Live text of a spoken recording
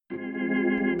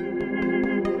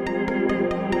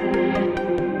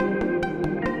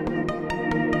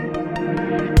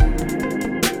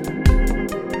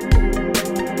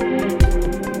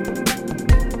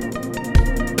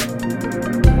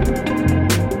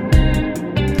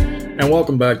And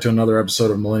welcome back to another episode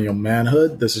of Millennial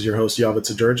Manhood. This is your host,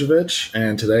 Jovica Djurdjevic,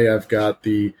 and today I've got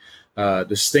the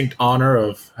distinct honor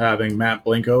of having Matt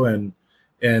Blinko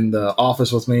in the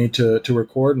office with me to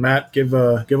record. Matt, give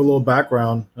a little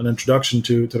background, an introduction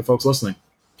to the folks listening.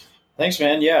 Thanks,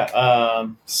 man. Yeah.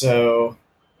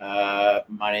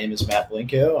 My name is Matt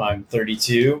Blinko. I'm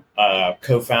 32,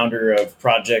 co-founder of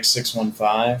Project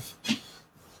 615,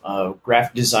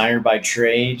 graphic designer by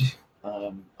trade,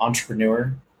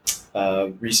 entrepreneur.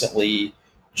 Recently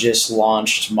just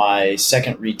launched my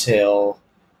second retail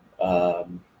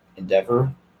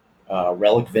endeavor,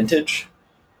 Relic Vintage.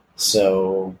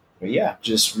 So, yeah,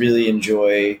 just really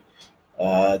enjoy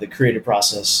the creative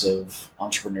process of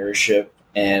entrepreneurship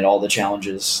and all the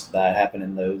challenges that happen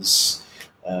in those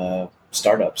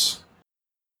startups.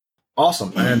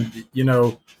 Awesome. And,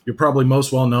 you're probably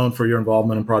most well known for your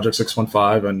involvement in Project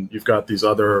 615, and you've got these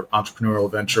other entrepreneurial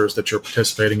ventures that you're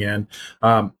participating in.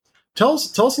 Tell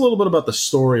us a little bit about the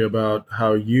story about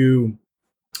how you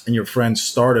and your friends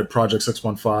started Project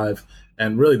 615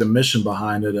 and really the mission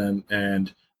behind it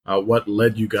and what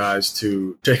led you guys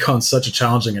to take on such a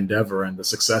challenging endeavor and the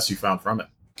success you found from it.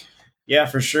 Yeah,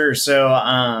 for sure. So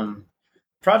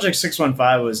Project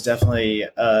 615 was definitely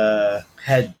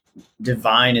had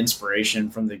divine inspiration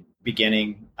from the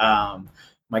beginning.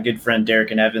 My good friend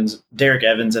Derek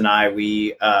Evans and I,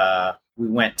 we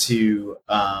went to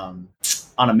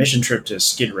on a mission trip to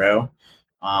Skid Row.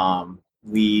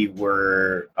 We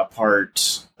were a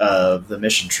part of the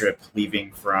mission trip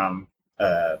leaving from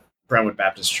Brentwood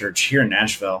Baptist Church here in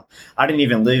Nashville. I didn't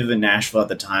even live in Nashville at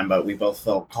the time, but we both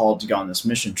felt called to go on this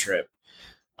mission trip.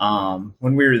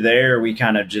 When we were there, we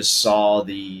kind of just saw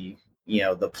the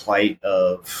plight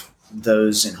of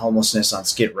those in homelessness on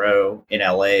Skid Row in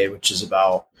LA, which is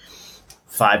about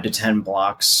 5 to 10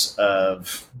 blocks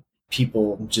of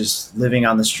people just living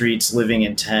on the streets, living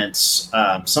in tents,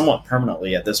 somewhat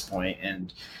permanently at this point.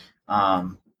 And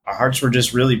our hearts were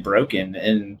just really broken.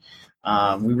 And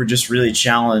we were just really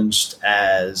challenged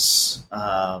as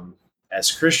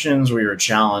Christians. We were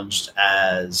challenged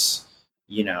as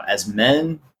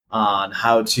men on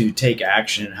how to take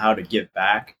action, how to give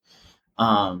back.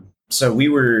 So we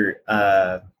were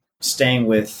staying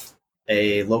with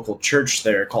a local church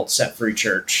there called Set Free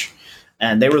Church.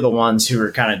 And they were the ones who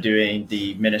were kind of doing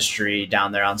the ministry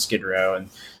down there on Skid Row. And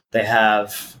they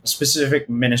have a specific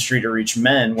ministry to reach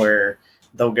men where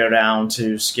they'll go down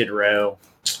to Skid Row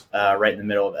right in the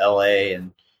middle of LA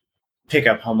and pick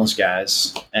up homeless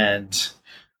guys and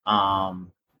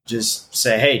just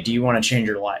say, hey, do you want to change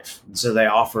your life? And so they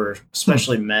offer,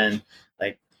 especially men,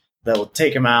 like they'll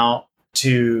take them out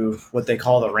to what they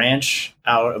call the ranch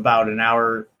out about an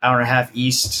hour and a half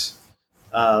east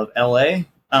of LA.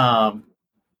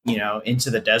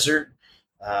 Into the desert,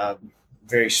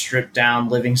 very stripped down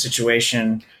living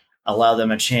situation, allow them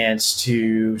a chance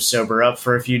to sober up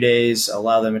for a few days,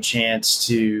 allow them a chance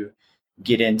to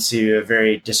get into a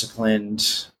very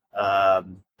disciplined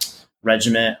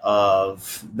regiment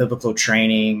of biblical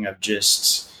training, of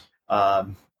just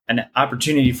an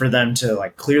opportunity for them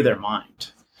to clear their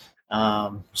mind.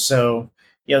 So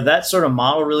that sort of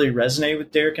model really resonated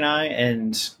with Derek and I.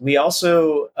 And we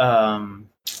also,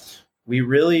 we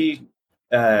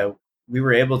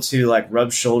were able to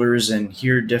rub shoulders and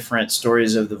hear different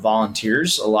stories of the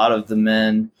volunteers. A lot of the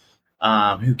men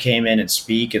who came in and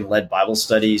speak and led Bible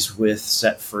studies with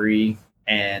Set Free,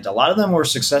 and a lot of them were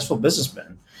successful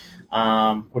businessmen,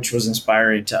 which was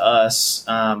inspiring to us,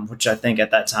 which I think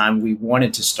at that time we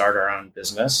wanted to start our own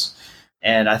business.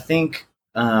 And I think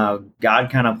God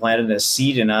kind of planted a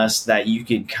seed in us that you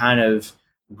could kind of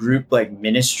group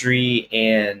ministry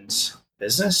and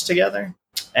business together.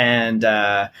 And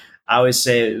I always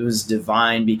say it was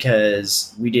divine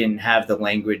because we didn't have the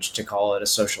language to call it a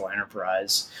social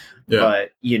enterprise. Yeah.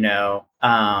 But,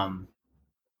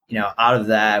 out of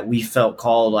that, we felt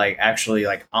called actually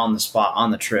on the spot,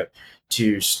 on the trip,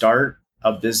 to start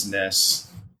a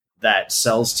business that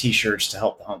sells T-shirts to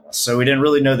help the homeless. So we didn't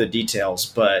really know the details,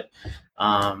 but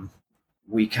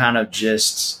we kind of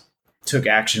just took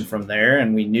action from there.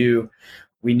 And we knew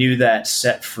that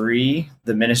Set Free,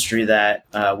 the ministry that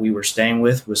we were staying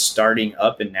with, was starting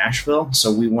up in Nashville.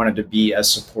 So we wanted to be a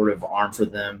supportive arm for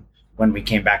them when we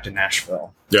came back to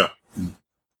Nashville. Yeah.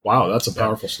 Wow, that's a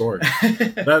powerful story.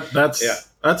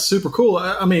 That's super cool.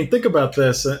 I mean, think about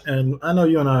this. And I know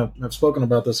you and I have spoken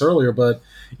about this earlier, but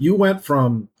you went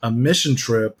from a mission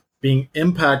trip being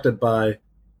impacted by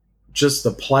just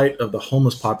the plight of the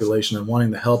homeless population and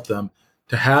wanting to help them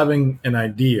to having an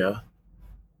idea,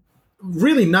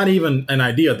 really not even an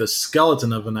idea, the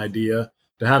skeleton of an idea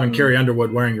to having Carrie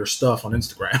Underwood wearing your stuff on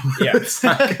Instagram. Yeah. It's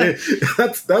like,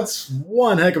 that's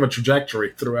one heck of a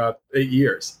trajectory throughout 8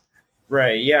 years.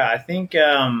 Right. Yeah. I think,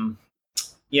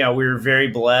 we were very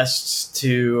blessed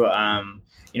to,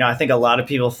 I think a lot of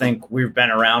people think we've been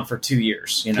around for 2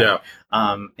 years,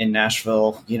 in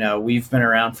Nashville. We've been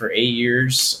around for 8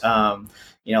 years.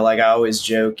 Like I always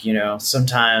joke,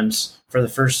 sometimes for the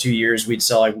first 2 years, we'd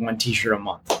sell like one t-shirt a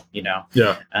month,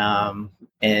 Yeah.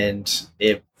 And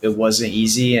it wasn't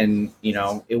easy. And,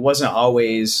 it wasn't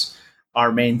always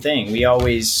our main thing. We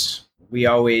always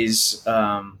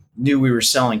knew we were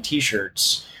selling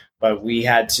t-shirts, but we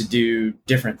had to do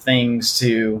different things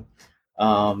to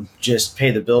just pay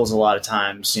the bills a lot of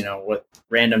times, with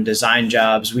random design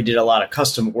jobs. We did a lot of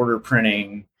custom order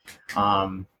printing.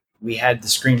 We had the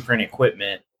screen print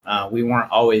equipment. We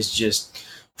weren't always just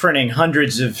printing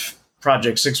hundreds of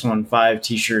Project 615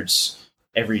 t-shirts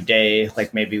every day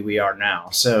like maybe we are now.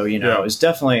 So, it was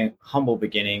definitely humble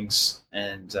beginnings.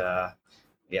 And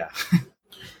yeah.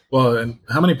 Well, and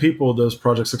how many people does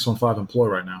Project 615 employ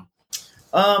right now?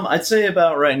 I'd say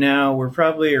about right now, we're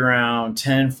probably around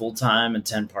 10 full-time and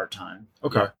 10 part-time.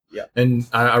 Okay. Yeah. And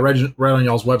I read on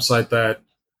y'all's website that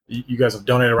you guys have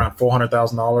donated around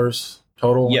 $400,000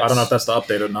 total. Yes. I don't know if that's the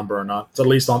updated number or not. It's at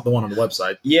least on the one on the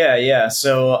website. Yeah.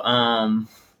 So,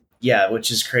 which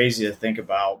is crazy to think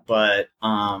about. But,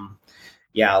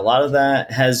 a lot of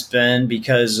that has been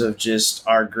because of just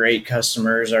our great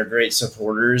customers, our great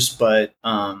supporters. But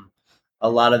a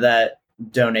lot of that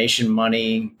donation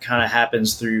money kind of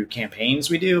happens through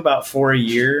campaigns we do about 4 a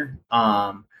year,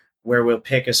 where we'll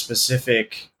pick a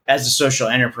specific, as a social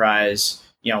enterprise,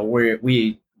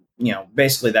 we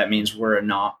basically that means we're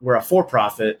a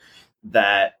for-profit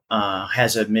that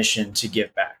has a mission to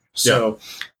give back. So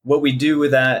what we do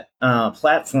with that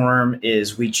platform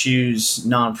is we choose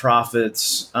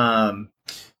nonprofits,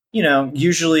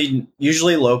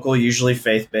 usually local, usually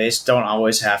faith-based, don't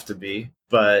always have to be,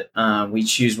 but we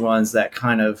choose ones that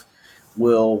kind of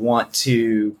will want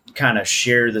to kind of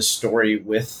share the story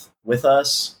with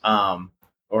us,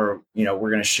 or we're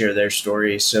going to share their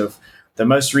story. So the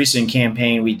most recent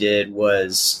campaign we did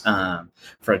was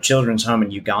for a children's home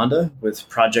in Uganda with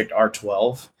Project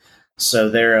R12. So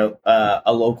they're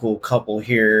a local couple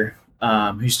here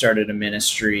who started a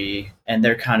ministry, and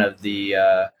they're kind of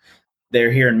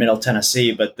they're here in Middle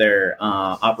Tennessee, but their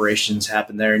operations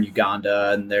happen there in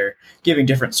Uganda, and they're giving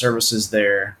different services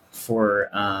there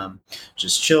for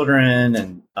just children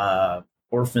and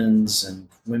orphans and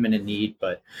women in need.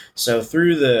 But so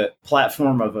through the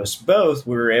platform of us both,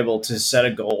 we were able to set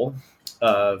a goal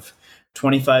of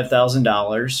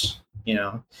 $25,000,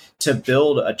 to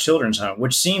build a children's home,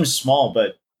 which seems small,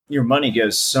 but your money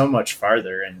goes so much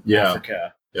farther in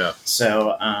Africa. Yeah.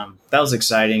 So that was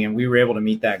exciting, and we were able to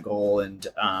meet that goal. And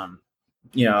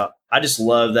I just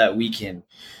love that we can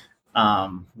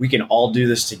all do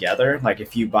this together. Like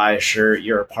if you buy a shirt,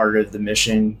 you're a part of the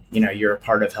mission. You're a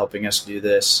part of helping us do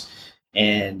this.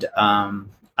 And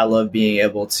I love being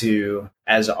able to,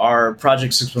 as our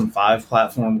Project 615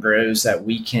 platform grows, that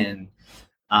we can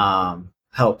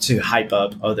help to hype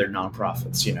up other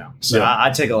nonprofits. So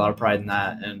I take a lot of pride in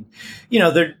that. And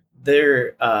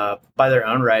they're by their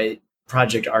own right,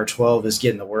 Project R12 is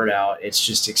getting the word out. It's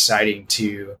just exciting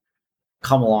to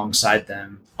come alongside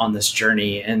them on this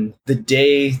journey. And the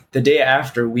day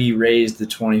after we raised the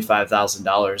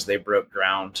 $25,000, they broke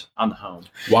ground on the home.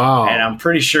 Wow. And I'm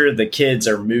pretty sure the kids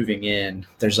are moving in.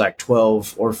 There's like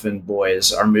 12 orphan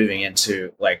boys are moving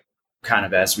into, like, kind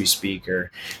of as we speak,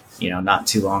 or not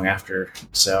too long after.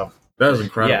 So that is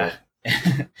incredible.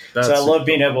 Yeah. So I love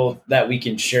being able that we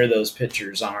can share those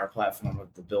pictures on our platform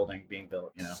of the building being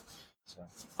built, So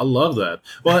I love that.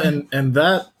 Well, and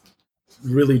that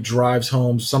really drives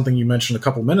home something you mentioned a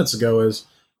couple minutes ago is,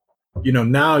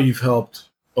 now you've helped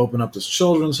open up this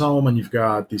children's home, and you've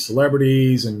got these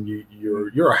celebrities, and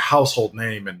you're a household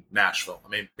name in Nashville. I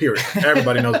mean, period.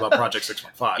 Everybody knows about Project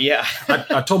 615. Yeah.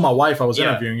 I told my wife I was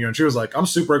interviewing you, and she was like, I'm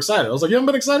super excited. I was like, you haven't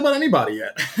been excited about anybody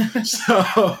yet.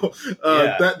 So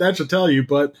that should tell you,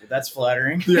 but that's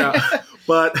flattering. Yeah.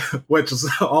 But which is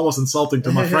almost insulting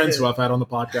to my friends who I've had on the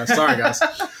podcast. Sorry, guys.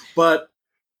 But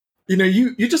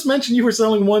you just mentioned you were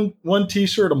selling one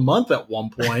t-shirt a month at one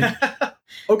point.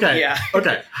 Okay. Yeah.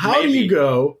 Okay. How do you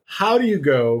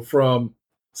go from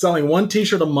selling one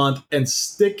t-shirt a month and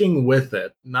sticking with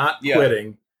it, not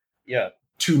quitting,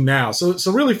 to now?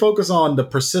 So really focus on the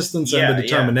persistence and the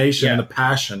determination and the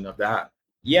passion of that.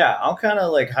 Yeah, I'll kind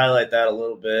of like highlight that a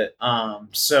little bit.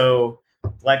 So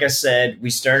like I said, we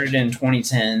started in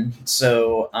 2010.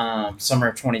 So summer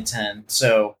of 2010.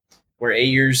 So we're 8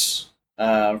 years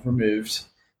removed.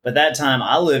 But that time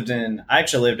I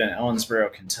actually lived in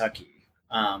Owensboro, Kentucky.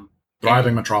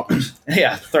 Thriving metropolis.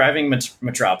 Yeah, thriving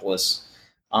metropolis.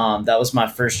 That was my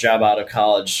first job out of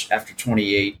college after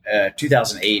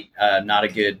 2008.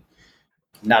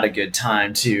 Not a good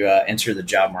time to enter the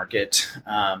job market.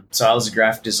 So I was a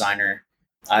graphic designer.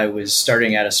 I was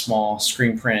starting at a small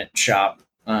screen print shop,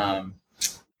 and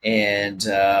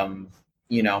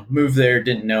moved there.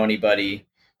 Didn't know anybody,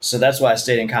 so that's why I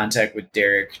stayed in contact with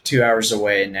Derek. 2 hours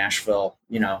away in Nashville.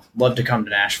 Love to come to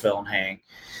Nashville and hang.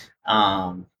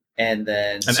 And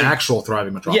then actual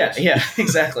thriving metropolis. Yeah,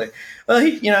 exactly. Well,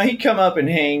 he'd come up and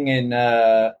hang in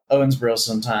Owensboro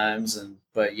sometimes,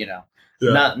 but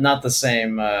not the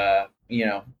same,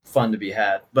 fun to be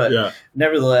had. But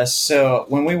nevertheless, so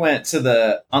when we went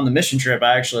on the mission trip,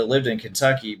 I actually lived in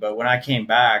Kentucky. But when I came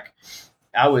back,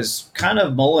 I was kind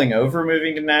of mulling over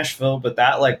moving to Nashville, but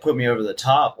that like put me over the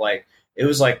top. Like it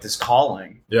was like this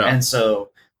calling. Yeah. And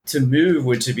so to move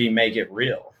would to be make it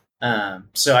real.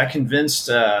 So I convinced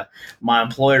my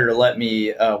employer to let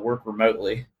me work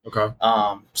remotely. Okay.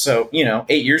 So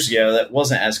 8 years ago, that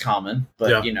wasn't as common,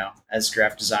 but as a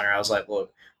graphic designer, I was like,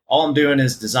 look, all I'm doing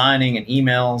is designing and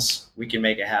emails. We can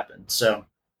make it happen. So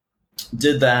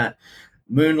did that,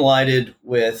 moonlighted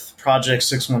with Project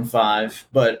 615,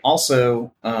 but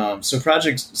also, so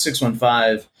Project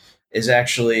 615 is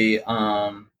actually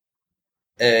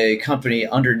a company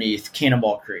underneath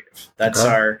Cannonball Creative. That's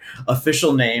our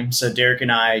official name. So Derek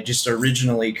and I just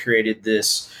originally created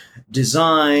this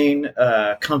design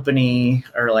company,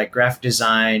 or like graphic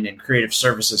design and creative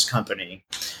services company.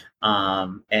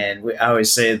 And I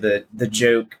always say that the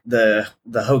joke, the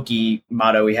hokey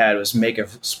motto we had was make a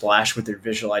splash with your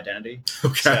visual identity.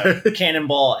 Okay. So,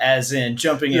 cannonball as in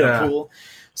jumping in a pool.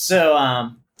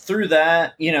 So through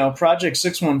that, Project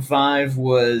 615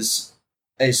 was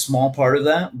a small part of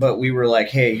that, but we were like,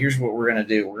 hey, here's what we're going to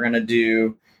do. We're going to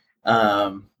do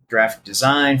graphic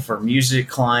design for music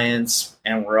clients.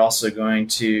 And we're also going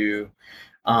to,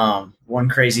 one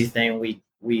crazy thing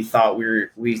we thought we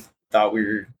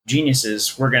were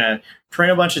geniuses. We're going to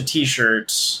print a bunch of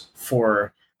t-shirts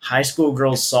for high school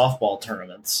girls softball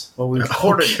tournaments. Well, we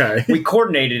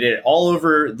coordinated it all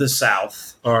over the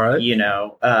South. All right.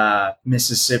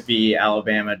 Mississippi,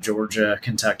 Alabama, Georgia,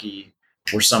 Kentucky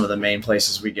were some of the main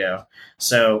places we go.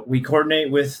 So we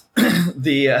coordinate with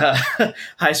the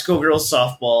high school girls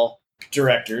softball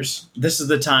directors. This is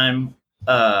the time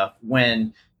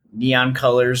when neon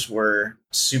colors were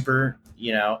super,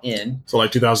 in. So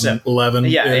like 2011.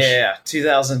 Yeah.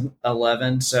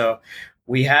 2011. So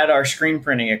we had our screen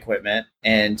printing equipment,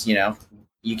 and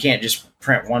you can't just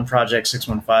print one Project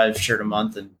 615 shirt a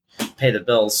month and pay the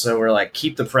bills. So we're like,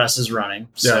 keep the presses running.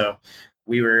 Yeah. So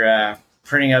we were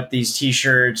printing up these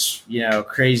t-shirts,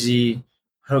 crazy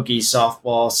hokey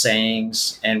softball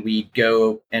sayings, and we'd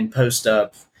go and post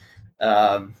up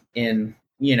in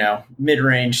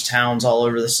mid-range towns all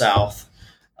over the South,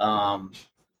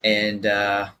 and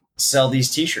sell these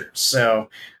t-shirts. So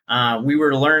we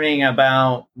were learning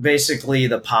about basically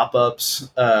the pop-ups,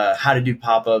 how to do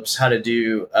pop-ups, how to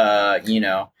do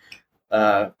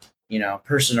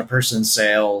person-to-person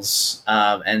sales,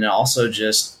 and also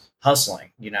just hustling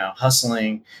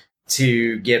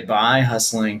to get by,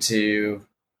 hustling to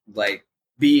like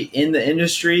be in the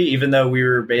industry, even though we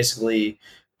were basically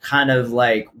kind of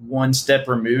like one step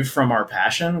removed from our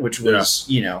passion, which was,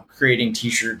 creating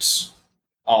t-shirts,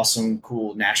 awesome,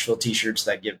 cool Nashville t-shirts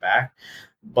that give back.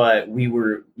 But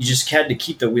you just had to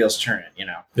keep the wheels turning,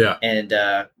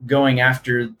 and going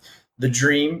after the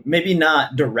dream, maybe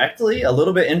not directly, a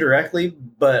little bit indirectly,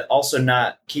 but also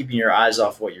not keeping your eyes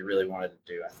off what you really wanted to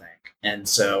do, I think. And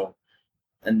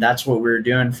that's what we were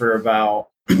doing for about,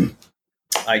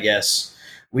 I guess,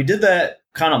 we did that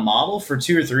kind of model for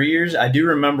 2 or 3 years. I do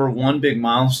remember one big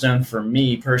milestone for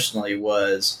me personally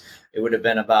was, it would have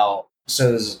been so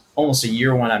it was almost a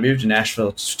year when I moved to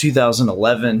Nashville,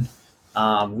 2011.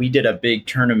 We did a big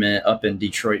tournament up in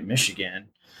Detroit, Michigan.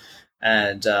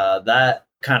 And that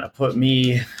kind of put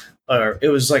me, or it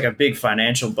was like a big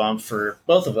financial bump for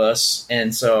both of us.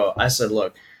 And so I said,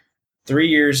 look, 3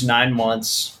 years, 9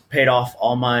 months, paid off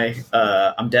all my,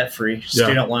 I'm debt-free,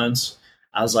 student loans.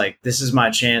 I was like, this is my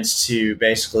chance to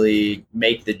basically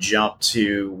make the jump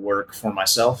to work for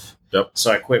myself. Yep.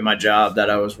 So I quit my job that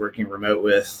I was working remote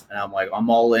with. And I'm like, I'm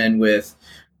all in with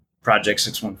Project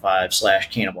 615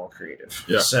 / Cannonball Creative.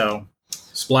 Yeah. So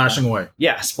splashing away.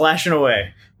 Yeah. Splashing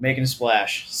away, making a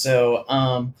splash. So,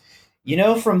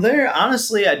 from there,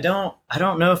 honestly, I don't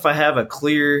know if I have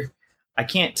I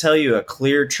can't tell you a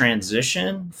clear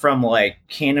transition from like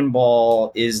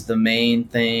Cannonball is the main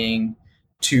thing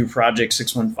to Project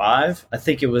 615. I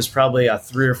think it was probably a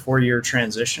 3 or 4 year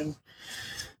transition.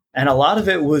 And a lot of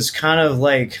it was kind of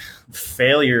like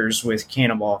failures with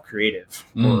Cannonball Creative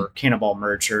or Cannonball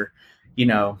Merch, or, you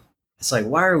know, it's like,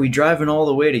 why are we driving all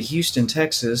the way to Houston,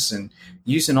 Texas and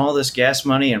using all this gas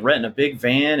money and renting a big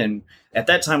van? And at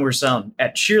that time we were selling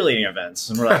at cheerleading events.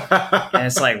 And we're like, and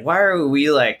it's like, why are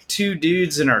we like two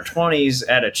dudes in our 20s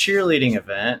at a cheerleading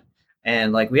event?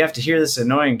 And like, we have to hear this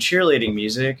annoying cheerleading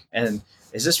music. And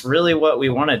is this really what we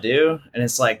want to do? And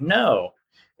it's like, no,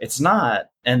 it's not.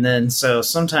 And then, so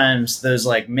sometimes those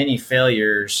like mini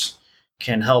failures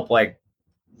can help like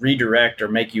redirect or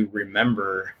make you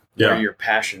remember where your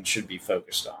passion should be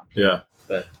focused on. Yeah.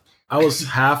 But I was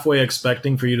halfway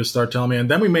expecting for you to start telling me, and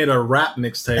then we made a rap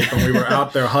mixtape and we were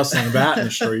out there hustling that in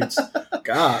the streets.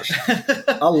 Gosh,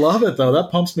 I love it though.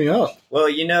 That pumps me up. Well,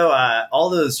 you know, all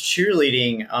those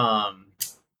cheerleading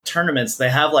tournaments, they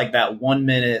have like that 1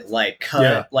 minute like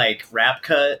cut, like rap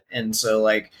cut, and so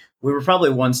like we were probably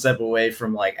one step away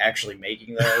from like actually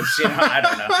making those. You know, I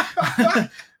don't know.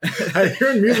 Hey,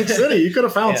 you're in Music City. You could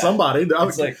have found somebody.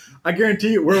 I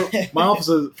guarantee you, my office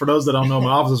is, for those that don't know, my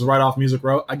office is right off Music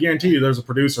Road. I guarantee you there's a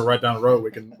producer right down the road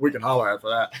we can holler at for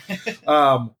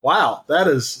that. Wow, that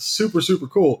is super, super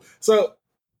cool. So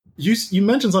you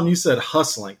mentioned something, you said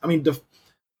hustling. I mean,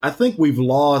 I think we've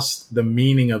lost the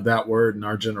meaning of that word in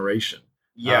our generation.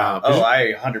 Yeah.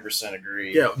 I 100%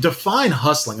 agree. Yeah. Define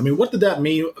hustling. I mean, what did that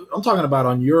mean? I'm talking about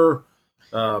on your,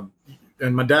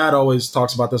 and my dad always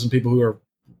talks about this, and people who are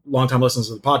longtime listeners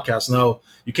to the podcast know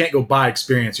you can't go buy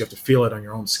experience. You have to feel it on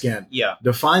your own skin. Yeah.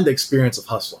 Define the experience of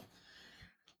hustling.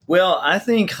 Well, I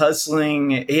think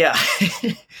hustling,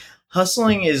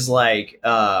 hustling is like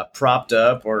propped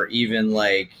up, or even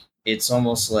like it's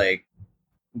almost like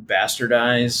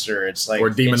bastardized, or it's like, or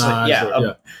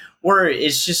demonized. Or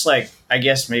it's just like, I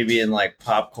guess maybe in like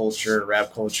pop culture,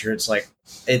 rap culture, it's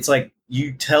like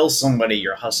you tell somebody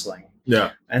you're hustling.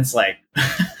 Yeah. And it's like,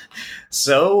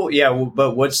 so yeah,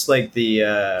 but what's like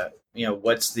the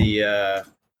what's the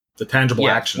tangible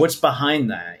action? What's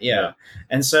behind that? Yeah.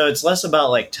 And so it's less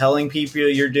about like telling people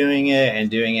you're doing it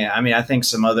and doing it. I mean, I think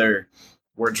some other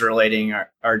words relating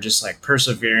are just like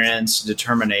perseverance,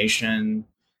 determination,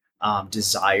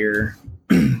 desire,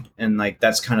 and like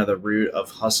that's kind of the root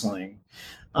of hustling.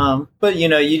 But you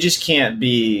know, you just can't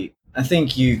be. I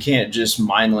think you can't just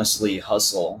mindlessly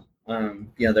hustle. You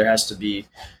know, there has to be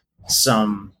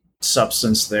some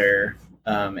substance there.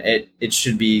 It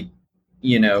should be,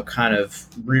 you know, kind of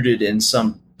rooted in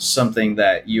something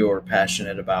that you're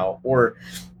passionate about, or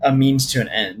a means to an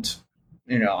end.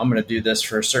 You know, I'm going to do this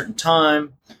for a certain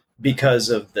time because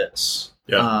of this.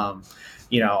 Yeah.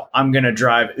 You know, I'm going to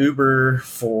drive Uber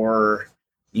for,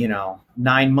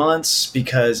 9 months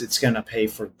because it's going to pay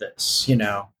for this,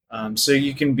 so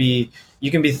you can be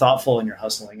thoughtful in your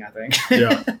hustling, I think.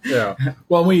 Yeah.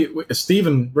 Well,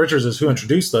 Stephen Richards is who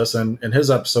introduced us, and in his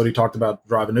episode he talked about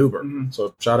driving Uber. Mm-hmm.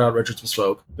 So shout out Richards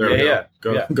Bespoke. There we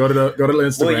go. Yeah. Go to the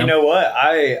Instagram. Well, you know what?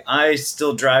 I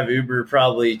still drive Uber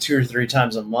probably 2 or 3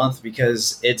 times a month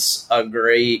because it's a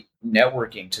great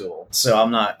networking tool. So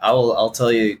I'll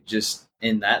tell you just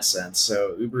in that sense.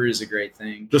 So Uber is a great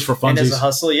thing. Just for funsies. And as a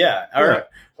hustle, yeah.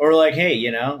 Or like, hey,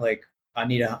 like I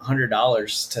need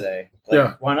 $100 today.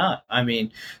 Why not? I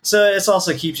mean, so it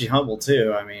also keeps you humble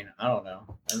too. I mean, I don't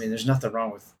know. I mean, there's nothing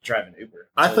wrong with driving Uber.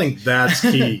 I think that's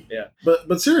key. Yeah.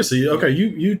 But seriously, okay,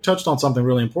 you touched on something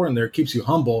really important there. It keeps you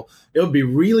humble. It would be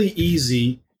really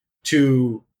easy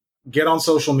to get on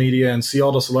social media and see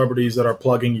all the celebrities that are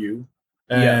plugging you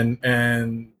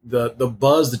and the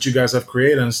buzz that you guys have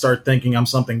created and start thinking I'm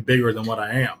something bigger than what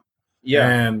I am. Yeah.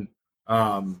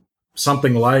 And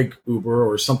something like Uber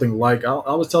or something like, I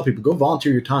always tell people, go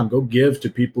volunteer your time, go give to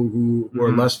people who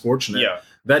are less fortunate. Yeah.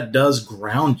 That does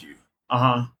ground you.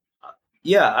 Uh-huh.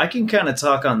 Yeah, I can kind of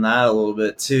talk on that a little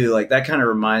bit too. Like that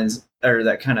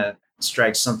kind of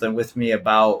strikes something with me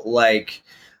about like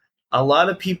a lot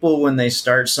of people when they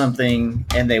start something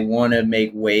and they want to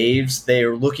make waves,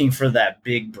 they're looking for that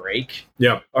big break.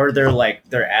 Yeah. Or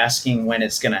they're asking when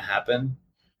it's going to happen,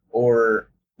 or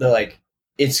they're like,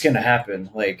 it's going to happen.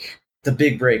 Like the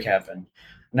big break happened.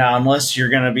 Now, unless you're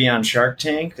going to be on Shark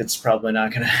Tank, it's probably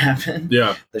not going to happen.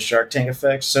 Yeah. The Shark Tank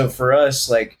effect. So for us,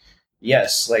 like,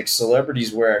 yes, like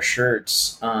celebrities wear our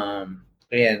shirts.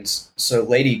 And so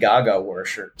Lady Gaga wore a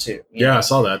shirt too. Yeah, I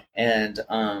saw that. And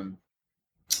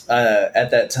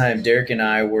at that time, Derek and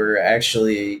I were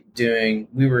actually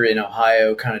we were in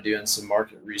Ohio kind of doing some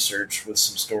market research with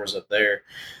some stores up there.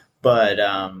 But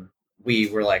we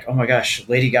were like, oh my gosh,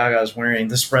 Lady Gaga is wearing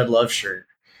the Spread Love shirt.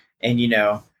 And,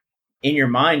 in your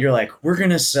mind, you're like, we're going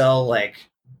to sell like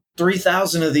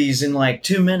 3,000 of these in like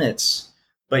 2 minutes.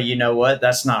 But you know what?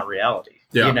 That's not reality.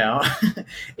 Yeah. You know,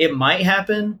 it might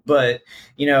happen, but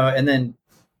you know, and then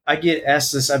I get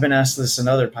asked this, I've been asked this in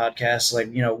other podcasts,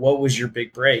 like, you know, what was your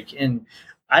big break? And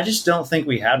I just don't think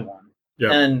we had one.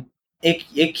 Yeah. And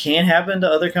it can happen to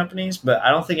other companies, but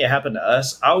I don't think it happened to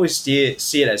us. I always see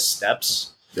it as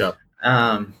steps. Yeah.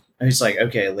 And it's like,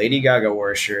 okay, Lady Gaga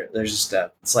wore a shirt. There's a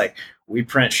step. It's like, we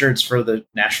print shirts for the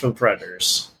Nashville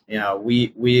Predators. You know,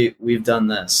 we've done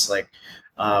this. Like,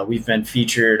 we've been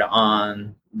featured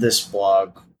on this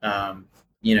blog.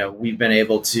 You know, we've been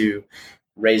able to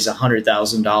raise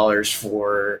 $100,000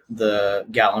 for the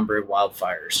Gatlinburg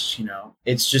wildfires. You know,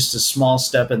 it's just a small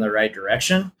step in the right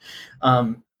direction.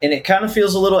 And it kind of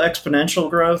feels a little exponential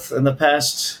growth in the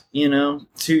past, you know,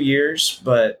 2 years.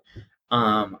 But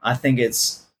I think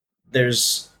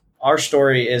our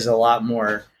story is a lot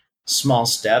more small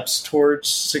steps towards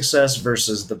success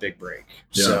versus the big break.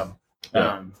 Yeah. So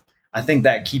Yeah. I think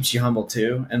that keeps you humble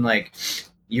too. And like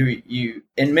you,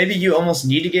 and maybe you almost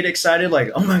need to get excited.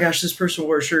 Like, oh my gosh, this person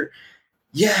wore a shirt.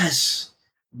 Yes.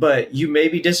 But you may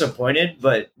be disappointed,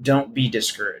 but don't be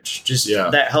discouraged. Just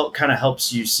that kind of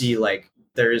helps you see like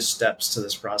there is steps to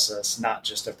this process, not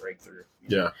just a breakthrough.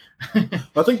 Yeah.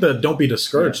 I think the don't be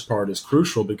discouraged part is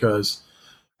crucial because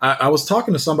I was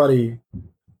talking to somebody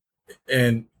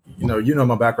and, you know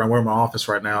my background, we're in my office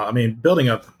right now. I mean, building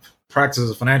a practice as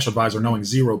a financial advisor, knowing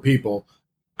 0 people,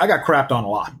 I got crapped on a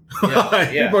lot.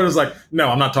 Yeah. People are just like, no,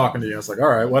 I'm not talking to you. It's like, all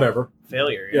right, whatever.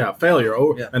 Failure. Yeah, failure.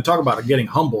 And talk about it getting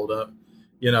humbled.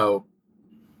 You know,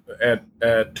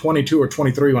 at 22 or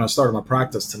 23 when I started my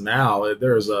practice to now,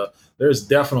 there's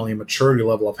definitely a maturity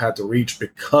level I've had to reach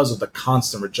because of the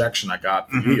constant rejection I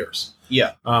got for years.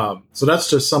 Yeah. So that's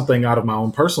just something out of my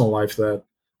own personal life that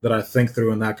I think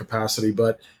through in that capacity.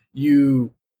 But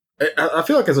I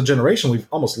feel like as a generation, we've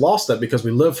almost lost that because we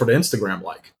live for the Instagram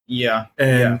like. Yeah.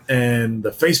 And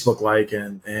the Facebook like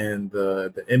and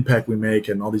the impact we make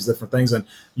and all these different things. And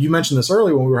you mentioned this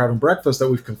earlier when we were having breakfast that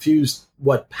we've confused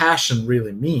what passion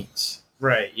really means.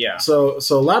 Right. Yeah. So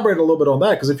elaborate a little bit on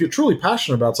that, because if you're truly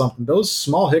passionate about something, those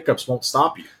small hiccups won't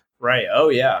stop you. Right. Oh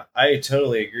yeah. I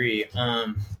totally agree.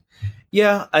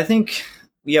 Yeah, I think,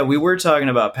 we were talking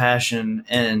about passion,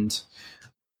 and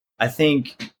I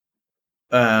think,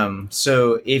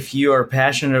 so if you are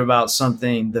passionate about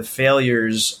something, the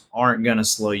failures aren't going to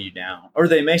slow you down, or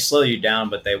they may slow you down,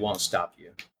 but they won't stop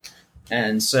you.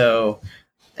 And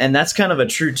that's kind of a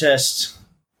true test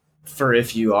for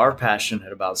if you are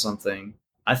passionate about something,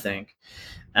 I think.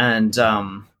 And,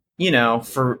 you know,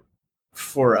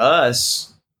 for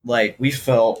us, like we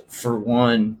felt for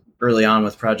one early on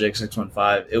with Project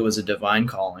 615, it was a divine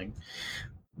calling.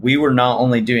 We were not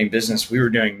only doing business, we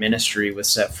were doing ministry with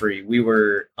Set Free. We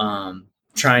were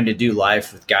trying to do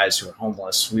life with guys who are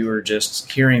homeless. We were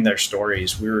just hearing their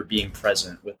stories. We were being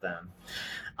present with them.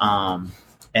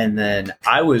 And then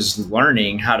I was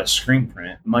learning how to screen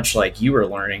print, much like you were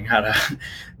learning how to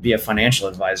be a financial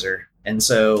advisor. And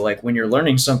so like when you're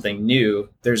learning something new,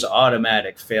 there's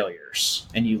automatic failures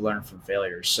and you learn from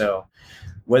failures. So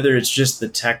whether it's just the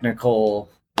technical,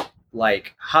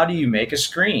 like how do you make a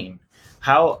screen?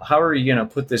 How are you going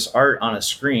to put this art on a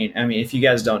screen? I mean, if you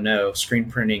guys don't know, screen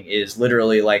printing is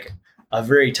literally like a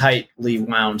very tightly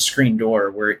wound screen door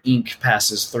where ink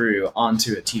passes through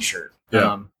onto a t-shirt.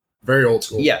 Yeah. Very old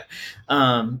school. Yeah.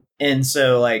 And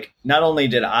so like, not only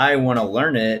did I want to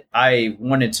learn it, I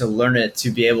wanted to learn it to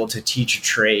be able to teach a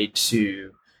trade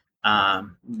to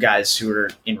guys who are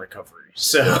in recovery.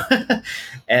 So,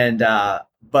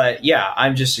 but yeah,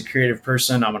 I'm just a creative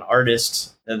person. I'm an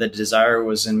artist. The desire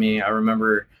was in me. I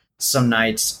remember some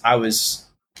nights I'd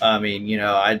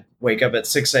wake up at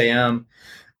 6 a.m.,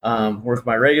 work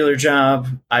my regular job.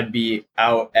 I'd be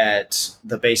out at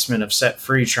the basement of Set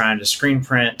Free trying to screen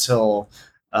print till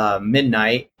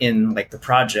midnight in like the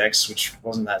projects, which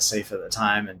wasn't that safe at the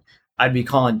time. And I'd be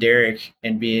calling Derek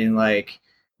and being like,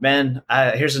 man,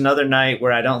 here's another night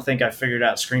where I don't think I figured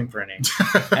out screen printing.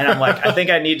 And I'm like, I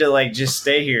think I need to like just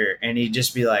stay here. And he'd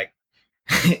just be like,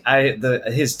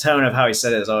 his tone of how he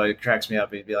said it always cracks me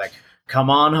up. He'd be like, come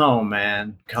on home,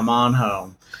 man. Come on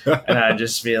home. And I'd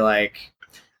just be like,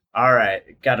 all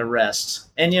right, got to rest.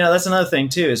 And, that's another thing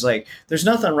too, is like, there's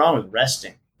nothing wrong with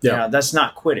resting. Yeah. That's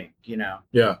not quitting,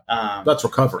 Yeah. That's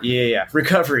recovery. Yeah.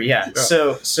 Recovery. Yeah.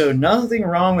 So nothing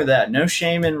wrong with that. No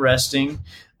shame in resting.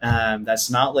 That's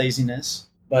not laziness,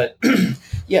 but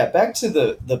yeah, back to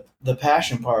the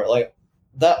passion part, like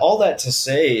that, all that to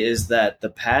say is that the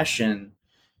passion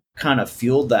kind of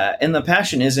fueled that. And the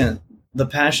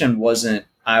passion wasn't,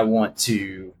 I want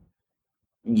to,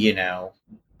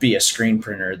 be a screen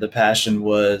printer. The passion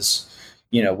was,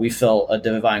 we felt a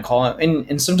divine call,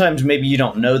 and sometimes maybe you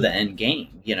don't know the end game.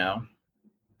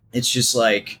 It's just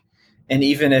like, and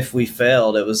even if we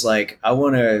failed, it was like, I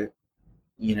want to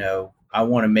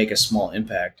make a small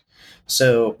impact.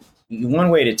 So one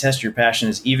way to test your passion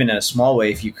is even in a small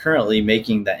way, if you're currently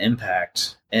making that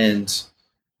impact. And,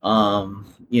 I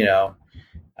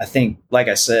think, like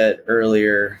I said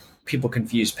earlier, people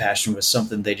confuse passion with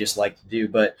something they just like to do,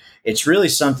 but it's really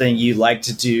something you like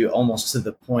to do almost to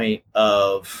the point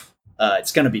of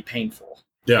it's going to be painful.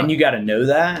 Yeah. And you got to know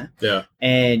that. Yeah.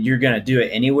 And you're going to do it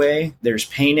anyway. There's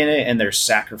pain in it and there's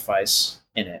sacrifice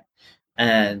in it.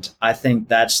 And I think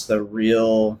that's the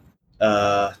real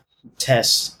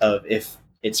test of if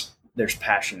there's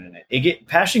passion in it.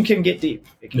 Passion can get deep.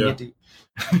 It can get deep.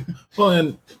 Well,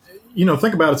 and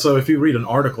think about it. So if you read an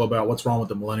article about what's wrong with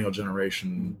the millennial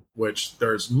generation, which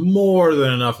there's more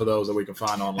than enough of those that we can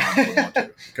find online if we want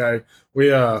to. Okay,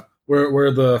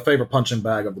 we're the favorite punching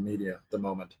bag of the media at the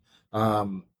moment.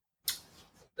 The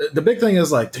big thing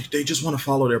is like they just want to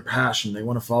follow their passion. They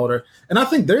want to follow and I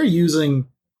think they're using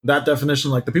that definition.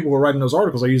 Like the people who are writing those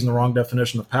articles are using the wrong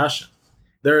definition of passion.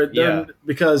 They're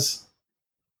because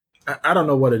I don't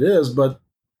know what it is, but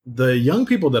the young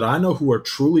people that I know who are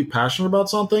truly passionate about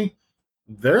something,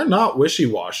 they're not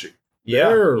wishy-washy.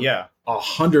 They're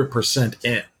 100%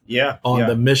 in on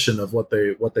the mission of what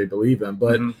they believe in.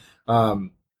 But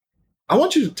I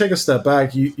want you to take a step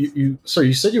back. So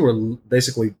you said you were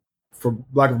basically, for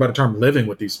lack of a better term, living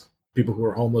with these people who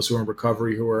are homeless, who are in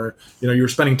recovery, who are, you were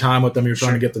spending time with them, you were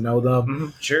trying to get to know them. Mm-hmm.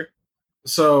 Sure.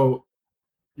 So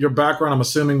your background, I'm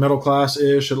assuming middle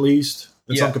class-ish, at least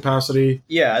in some capacity.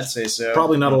 Yeah, I'd say so.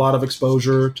 Probably not a lot of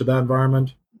exposure to that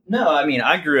environment. No, I mean,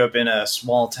 I grew up in a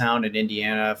small town in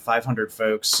Indiana, 500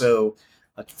 folks. So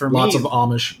for lots me, of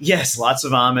Amish. Yes, lots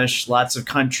of Amish, lots of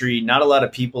country. Not a lot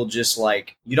of people, just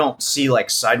like, you don't see like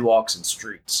sidewalks and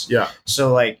streets. Yeah.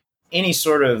 So like any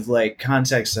sort of like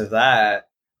context of that,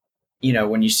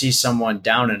 when you see someone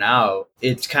down and out,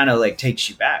 it kind of like takes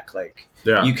you back. Like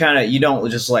you don't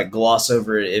just like gloss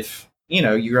over it if,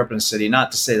 you grew up in a city.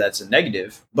 Not to say that's a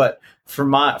negative, but for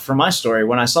my story,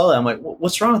 when I saw that, I'm like,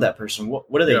 what's wrong with that person? What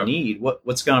do they need?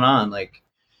 What's going on? Like,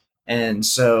 and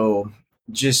so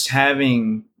just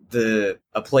having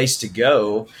a place to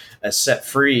go, set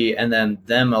free, and then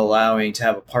them allowing to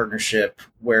have a partnership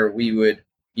where we would,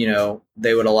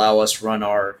 they would allow us run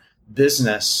our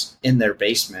business in their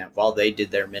basement while they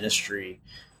did their ministry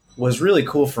was really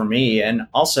cool for me. And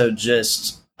also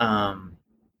just,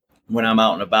 when I'm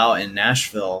out and about in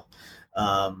Nashville,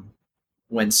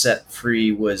 when Set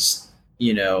Free was,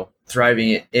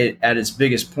 thriving at its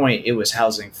biggest point, it was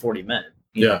housing 40 men.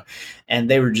 You know? And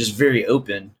they were just very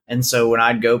open. And so when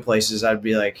I'd go places, I'd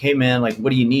be like, hey man, like, what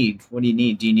do you need? What do you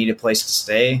need? Do you need a place to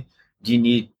stay? Do you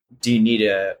need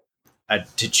to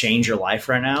change your life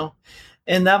right now?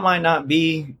 And that might not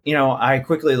be, I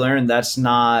quickly learned that's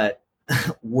not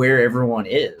where everyone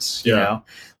is, you know,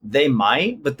 they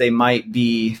might, but they might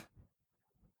be,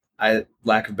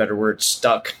 lack of a better word,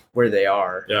 stuck where they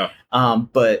are. Yeah.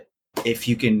 But if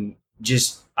you can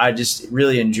I just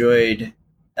really enjoyed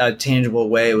a tangible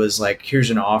way was like,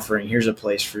 here's an offering, here's a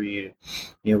place for you.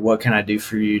 What can I do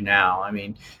for you now? I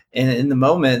mean, in the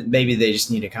moment, maybe they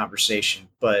just need a conversation,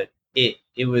 but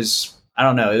it was, I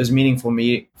don't know, it was meaningful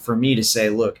for me to say,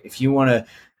 look, if you want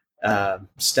to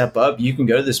step up, you can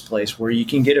go to this place where you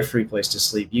can get a free place to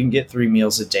sleep. You can get 3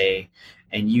 meals a day,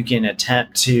 and you can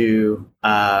attempt to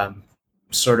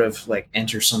sort of like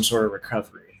enter some sort of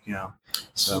recovery,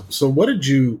 So what did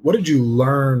you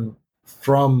learn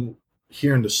from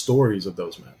hearing the stories of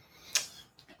those men?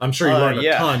 I'm sure you learned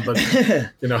a ton, but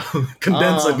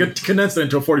condense it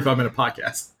into a 45-minute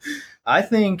podcast. I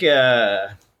think,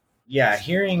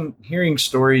 hearing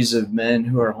stories of men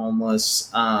who are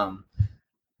homeless, I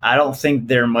don't think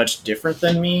they're much different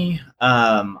than me.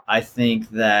 I think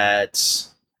that,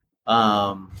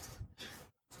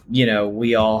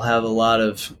 we all have a lot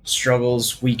of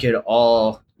struggles. We could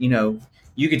all,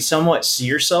 you could somewhat see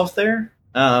yourself there.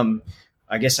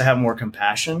 I guess I have more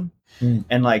compassion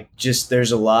and like, just,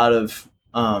 there's a lot of,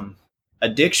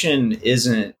 addiction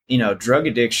isn't, drug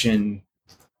addiction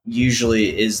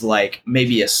usually is like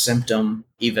maybe a symptom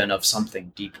even of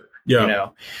something deeper,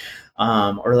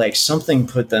 or like something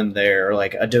put them there, or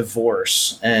like a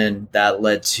divorce, and that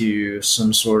led to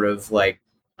some sort of like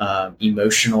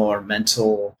emotional or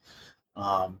mental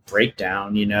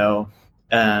breakdown,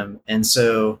 and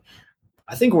so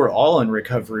I think we're all in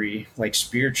recovery, like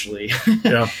spiritually.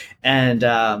 And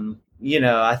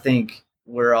I think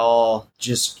we're all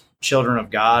just children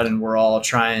of God, and we're all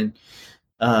trying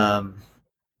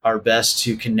our best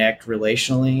to connect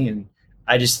relationally. And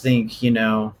I just think,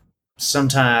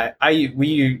 sometimes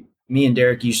me and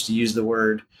Derek used to use the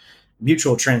word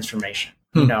mutual transformation,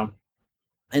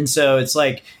 and so it's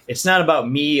like, it's not about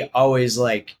me always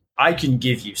like, I can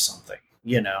give you something,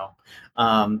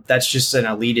 that's just an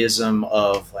elitism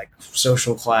of like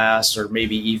social class or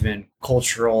maybe even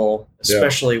cultural,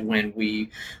 especially when we,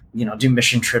 do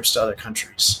mission trips to other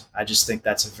countries. I just think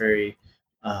that's a very,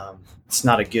 it's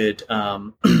not a good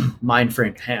mind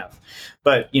frame to have.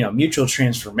 But, mutual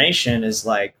transformation is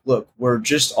like, look, we're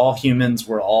just all humans.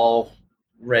 We're all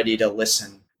ready to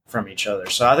listen from each other.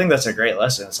 So I think that's a great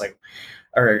lesson. It's like,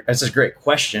 or that's a great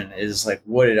question, is like,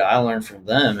 what did I learn from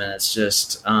them? And it's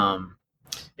just,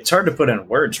 it's hard to put in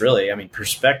words, really. I mean,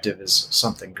 perspective is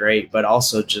something great, but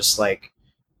also just like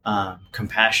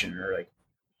compassion, or like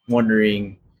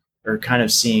wondering, or kind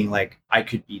of seeing like I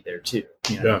could be there too.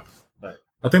 Yeah. But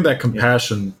I think that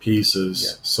compassion piece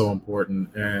is so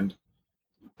important. And,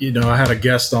 I had a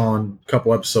guest on a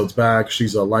couple episodes back.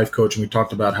 She's a life coach, and we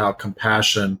talked about how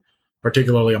compassion,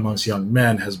 particularly amongst young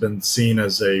men, has been seen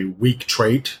as a weak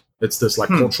trait. It's this like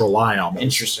cultural lie almost.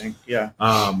 Interesting. Yeah.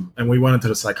 And we went into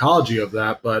the psychology of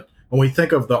that. But when we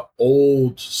think of the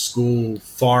old school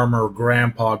farmer,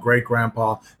 grandpa, great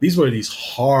grandpa, these were these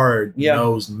hard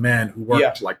nosed men who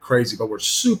worked like crazy, but were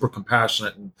super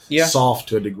compassionate and soft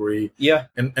to a degree. Yeah.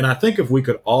 And I think if we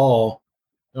could all,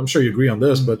 I'm sure you agree on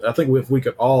this, but I think if we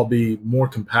could all be more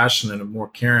compassionate and more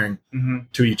caring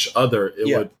to each other,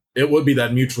 it would be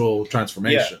that mutual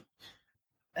transformation. Yeah.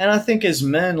 And I think as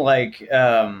men, like,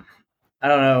 I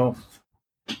don't know,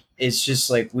 it's just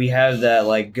like we have that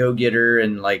like go-getter,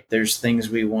 and like there's things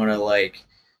we want to like,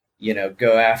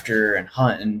 go after and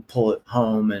hunt and pull it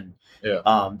home, and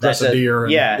that's a deer.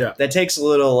 And, that takes a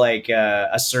little like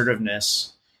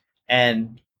assertiveness.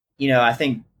 And, I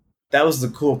think that was the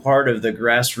cool part of the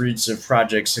grassroots of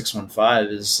Project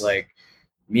 615, is like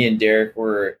me and Derek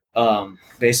were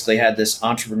basically had this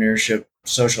entrepreneurship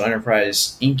social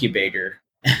enterprise incubator.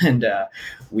 And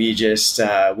we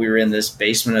were in this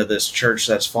basement of this church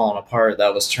that's fallen apart,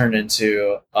 that was turned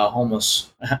into a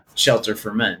homeless shelter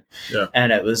for men. Yeah.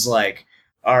 And it was like,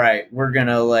 all right, we're going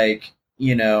to like,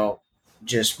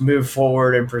 just move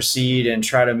forward and proceed and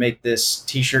try to make this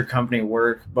t-shirt company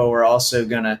work. But we're also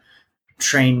going to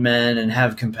train men and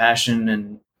have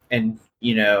compassion and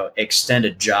extend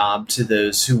a job to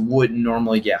those who wouldn't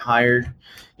normally get hired.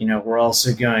 We're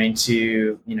also going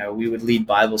to, we would lead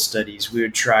Bible studies. We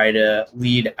would try to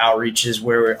lead outreaches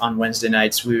where on Wednesday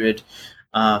nights we would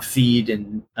feed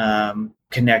and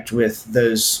connect with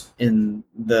those in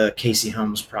the Casey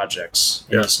Homes projects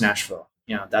in East Nashville.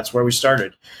 That's where we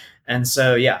started. And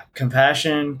so,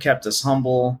 compassion kept us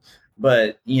humble.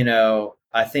 But,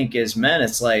 I think as men,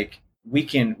 it's like,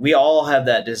 we all have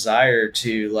that desire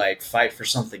to like fight for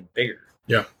something bigger.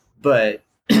 Yeah. But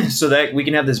so that we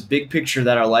can have this big picture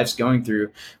that our life's going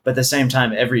through, but at the same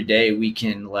time, every day we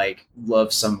can like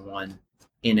love someone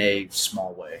in a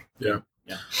small way. Yeah.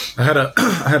 I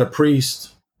had a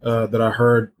priest that I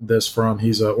heard this from.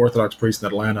 He's an Orthodox priest in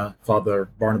Atlanta, Father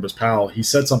Barnabas Powell. He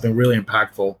said something really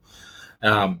impactful.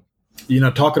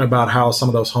 Talking about how some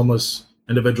of those homeless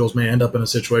individuals may end up in a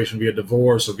situation via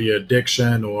divorce or via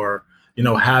addiction, or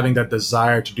having that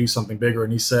desire to do something bigger.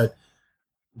 And he said,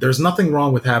 there's nothing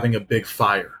wrong with having a big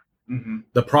fire. Mm-hmm.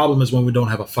 The problem is when we don't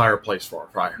have a fireplace for our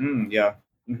fire.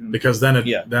 Mm-hmm. Because then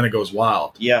it goes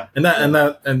wild. Yeah.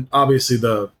 And obviously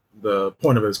the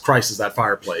point of it is Christ is that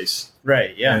fireplace.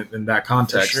 Right. Yeah. In that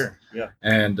context. For sure. Yeah.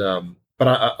 And, but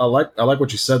I like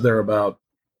what you said there about,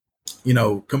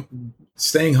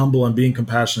 staying humble and being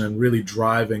compassionate and really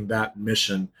driving that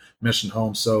mission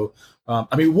home. So,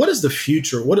 what is the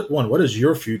future? What does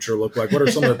your future look like? What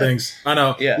are some of the things? I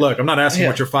know. Look, I'm not asking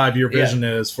what your 5-year vision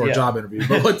is for a job interview,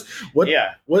 but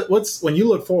what's when you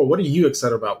look forward? What are you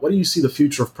excited about? What do you see the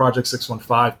future of Project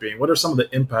 615 being? What are some of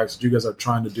the impacts that you guys are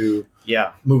trying to do?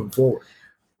 Moving forward.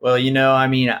 Well,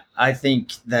 I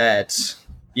think that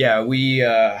we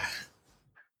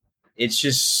it's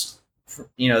just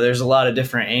there's a lot of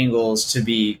different angles to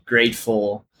be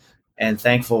grateful and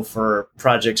thankful for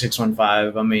Project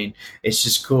 615. I mean, it's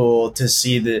just cool to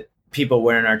see that people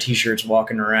wearing our t-shirts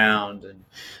walking around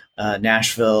and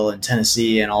Nashville and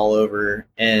Tennessee and all over,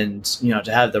 and,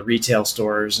 to have the retail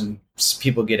stores and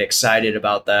people get excited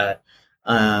about that.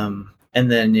 And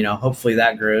then, hopefully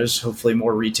that grows, hopefully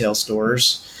more retail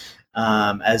stores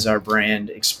as our brand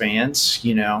expands,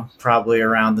 probably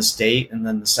around the state and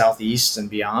then the Southeast and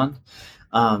beyond.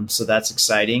 So that's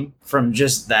exciting from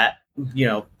just that.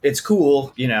 It's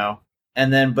cool,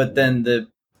 and then, but then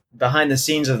behind the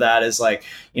scenes of that is like,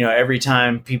 every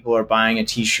time people are buying a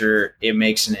t-shirt, it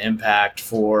makes an impact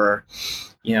for,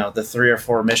 the 3 or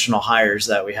 4 missional hires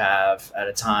that we have at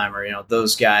a time, or,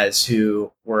 those guys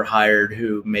who were hired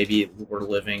who maybe were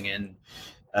living in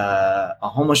a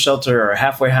homeless shelter or a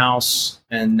halfway house,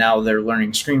 and now they're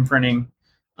learning screen printing.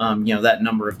 That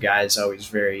number of guys always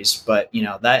varies, but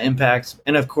that impact,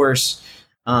 and of course,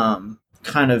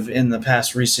 kind of in the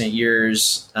past recent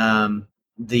years,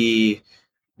 the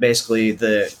basically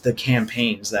the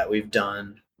campaigns that we've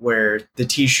done, where the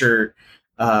t-shirt,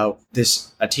 a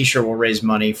t-shirt will raise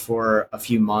money for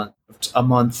a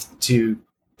month to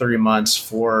 3 months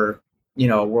for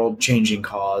a world changing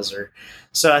cause, or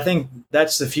so. I think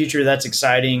that's the future. That's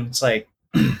exciting. It's like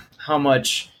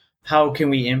how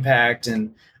can we impact?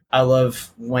 And I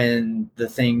love when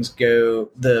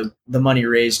the money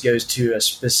raised goes to a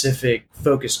specific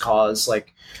focused cause,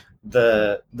 like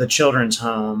the children's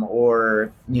home,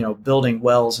 or building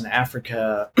wells in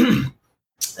Africa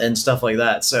and stuff like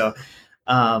that. So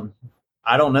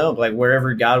I don't know, like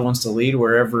wherever God wants to lead,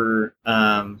 wherever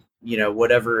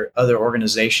whatever other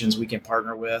organizations we can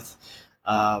partner with.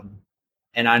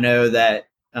 And I know that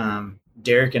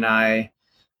Derek and I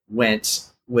went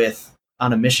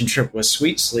on a mission trip with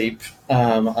Sweet Sleep,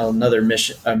 another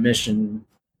mission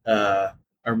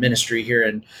our ministry here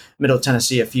in Middle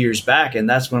Tennessee a few years back, and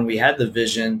that's when we had the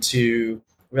vision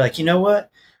we're like, you know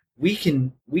what, we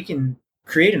can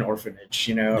create an orphanage,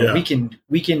 Yeah.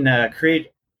 we can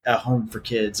create a home for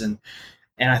kids, and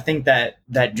I think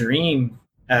that dream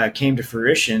came to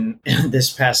fruition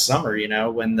this past summer,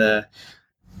 when the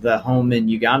home in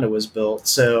Uganda was built.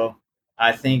 So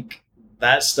I think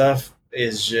that stuff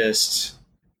is just,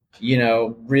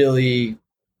 really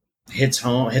hits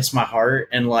my heart.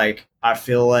 And like, I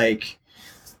feel like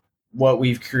what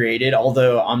we've created,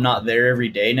 although I'm not there every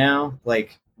day now,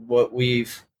 like what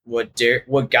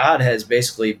God has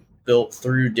basically built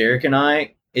through Derek and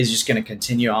I is just going to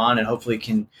continue on, and hopefully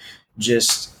can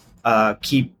just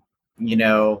keep,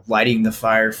 lighting the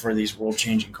fire for these world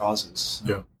changing causes.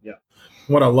 Yeah. Yeah.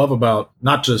 What I love about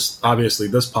not just obviously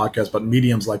this podcast, but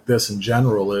mediums like this in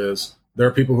general, is there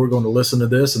are people who are going to listen to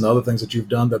this and the other things that you've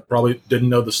done that probably didn't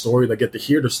know the story, that get to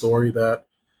hear the story, that,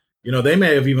 they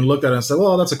may have even looked at it and said,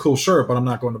 well, that's a cool shirt, but I'm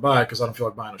not going to buy it because I don't feel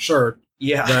like buying a shirt.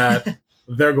 Yeah. That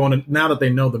they're going to, now that they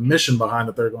know the mission behind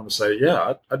it, they're going to say,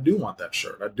 yeah, I do want that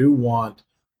shirt. I do want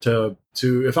to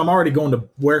if I'm already going to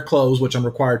wear clothes, which I'm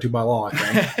required to by law, I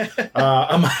think,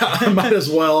 I might as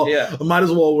well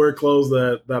wear clothes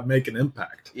that make an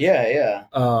impact. Yeah.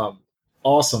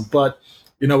 Awesome. But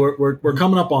we're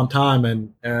coming up on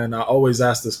time, and I always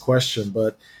ask this question,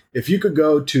 but if you could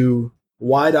go to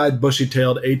wide-eyed,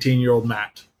 bushy-tailed 18-year-old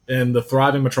Matt in the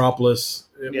thriving metropolis,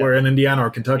 we're in Indiana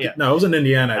or Kentucky. Yeah. No, it was in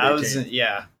Indiana at 18.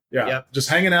 Yeah. Yep. Just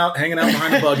hanging out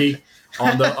behind a buggy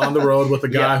on the road with a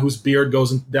guy whose beard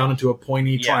goes down into a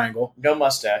pointy triangle. No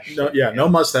mustache. No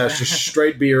mustache, just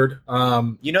straight beard.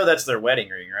 That's their wedding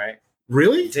ring, right?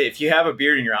 Really? If you have a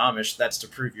beard and you're Amish, that's to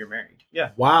prove you're married.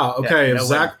 Yeah. Wow. Okay. Yeah, if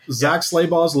Zach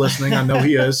Slaybaugh is listening, I know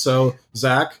he is. So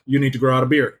Zach, you need to grow out a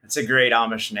beard. It's a great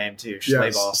Amish name too.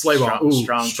 Yes. Slaybaugh.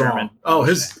 Strong German. Oh,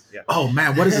 oh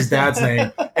man, what is his dad's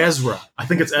name? Ezra. I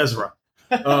think it's Ezra.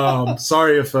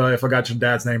 Sorry if I got your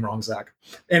dad's name wrong, Zach.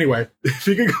 Anyway, if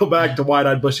you could go back to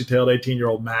wide-eyed, bushy-tailed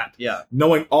 18-year-old Matt,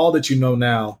 knowing all that you know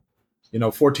now,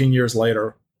 14 years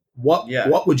later, what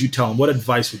would you tell him? What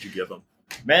advice would you give him?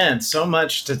 Man, so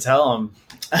much to tell him.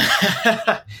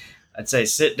 I'd say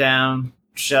sit down,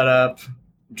 shut up,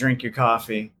 drink your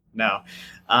coffee. No,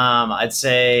 I'd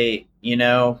say, you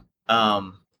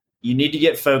need to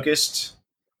get focused.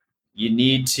 You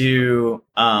need to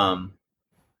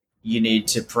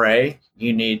pray.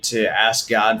 You need to ask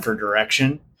God for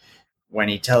direction. When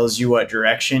he tells you what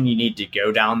direction, you need to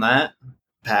go down that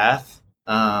path.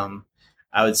 I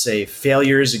would say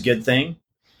failure is a good thing.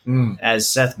 As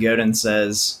Seth Godin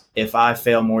says, if I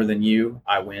fail more than you,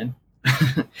 I win.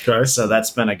 Okay. So that's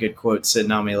been a good quote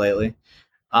sitting on me lately.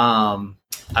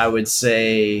 I would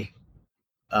say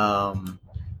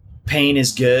pain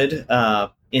is good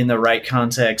in the right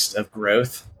context of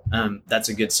growth. That's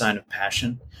a good sign of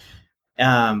passion.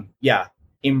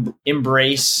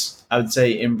 Embrace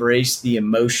the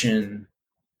emotion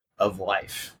of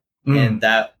life, and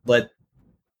let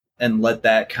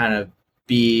that kind of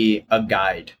be a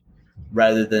guide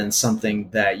rather than something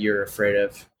that you're afraid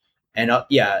of. And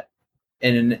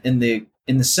and in the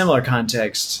similar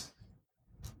context,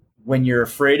 when you're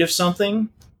afraid of something,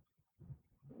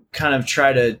 kind of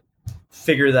try to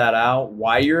figure that out,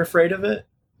 why you're afraid of it.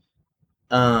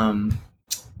 And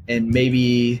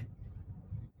maybe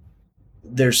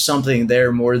there's something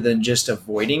there more than just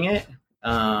avoiding it.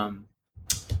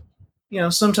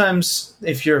 Sometimes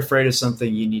if you're afraid of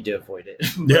something, you need to avoid it.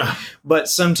 But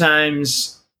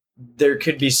sometimes there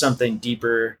could be something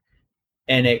deeper,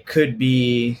 and it could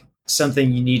be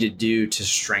something you need to do to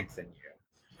strengthen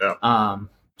you.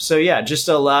 So yeah, just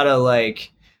a lot of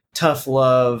like tough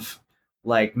love,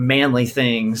 like manly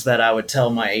things that I would tell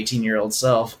my 18-year-old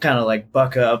self, kind of like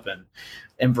buck up and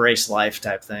embrace life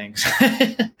type things.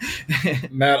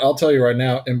 Matt, I'll tell you right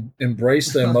now,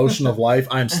 embrace the emotion of life.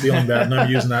 I'm stealing that and I'm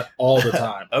using that all the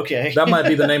time. Okay. That might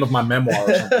be the name of my memoir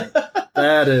or something.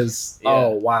 That is, oh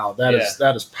wow. That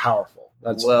is powerful.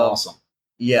 That's awesome.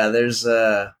 Yeah. There's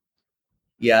I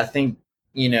think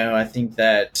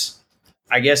that,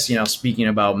 I guess, speaking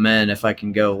about men, if I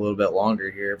can go a little bit longer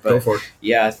here, but go for it.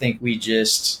 Yeah, I think we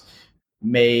just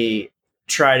may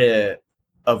try to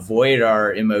avoid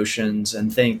our emotions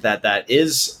and think that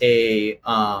is a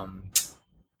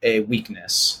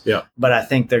weakness. Yeah. But I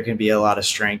think there can be a lot of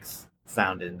strength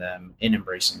found in them, in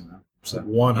embracing them. So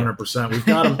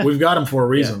 100%. We've got them for a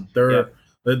reason. There's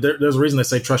a reason they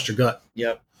say trust your gut.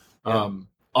 Yep.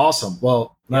 Awesome.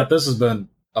 Well, Matt, this has been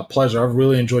a pleasure. I've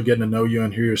really enjoyed getting to know you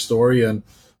and hear your story, and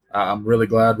I'm really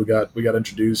glad we got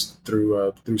introduced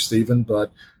through Stephen.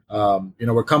 But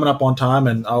we're coming up on time,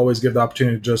 and I always give the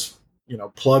opportunity to just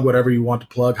plug whatever you want to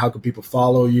plug. How can people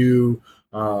follow you?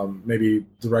 Maybe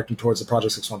direct them towards the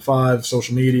Project 615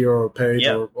 social media or page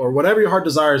or whatever your heart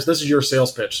desires. This is your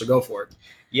sales pitch, so go for it.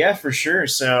 Yeah, for sure.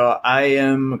 So I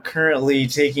am currently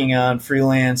taking on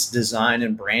freelance design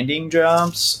and branding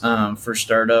jobs for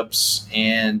startups.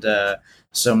 And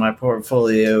so my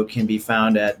portfolio can be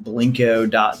found at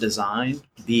blinko.design,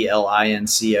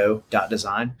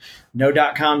 BLINCO.design.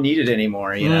 No .com needed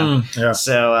anymore,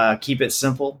 So keep it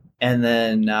simple. And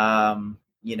then,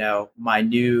 my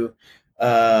new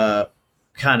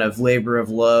kind of labor of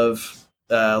love,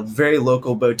 very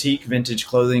local boutique vintage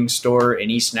clothing store in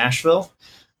East Nashville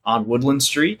on Woodland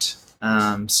Street.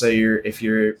 So if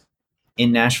you're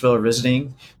in Nashville or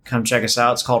visiting, come check us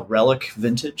out. It's called Relic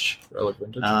Vintage.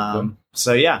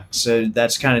 So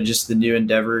that's kind of just the new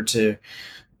endeavor to,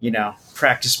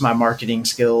 practice my marketing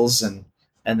skills and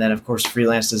then of course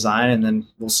freelance design, and then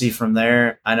we'll see from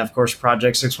there. And of course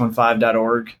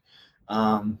project615.org.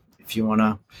 If you want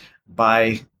to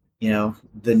buy,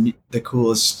 the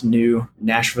coolest new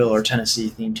Nashville or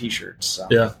Tennessee themed t-shirts. So.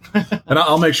 Yeah. And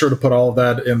I'll make sure to put all of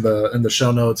that in the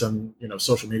show notes and,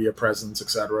 social media presence,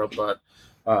 etc. But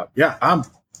I'm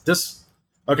just,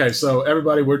 okay. So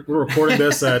everybody, we're recording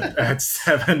this at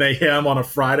 7 a.m. on a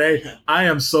Friday. I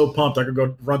am so pumped. I could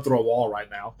go run through a wall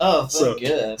right now. Oh, so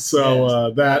good.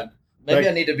 So maybe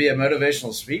I need to be a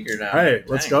motivational speaker now. Hey,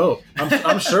 let's go.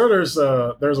 I'm sure there's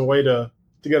a way to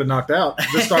get it knocked out.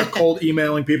 Just start cold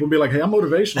emailing people and be like, hey, I'm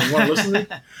motivational. You want to listen to me?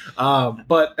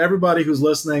 But everybody who's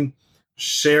listening,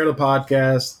 share the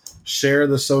podcast, share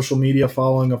the social media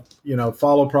following of,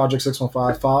 follow Project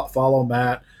 615, follow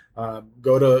Matt,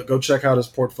 go check out his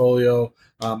portfolio.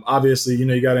 Obviously,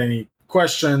 you got any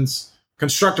questions,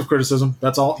 constructive criticism.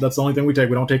 That's all. That's the only thing we take.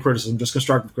 We don't take criticism, just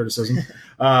constructive criticism.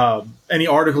 Any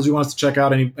articles you want us to check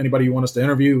out, anybody you want us to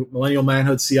interview,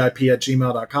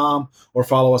 millennialmanhoodcip@gmail.com, or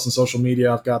follow us on social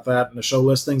media. I've got that in the show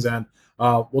listings, and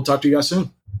we'll talk to you guys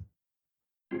soon.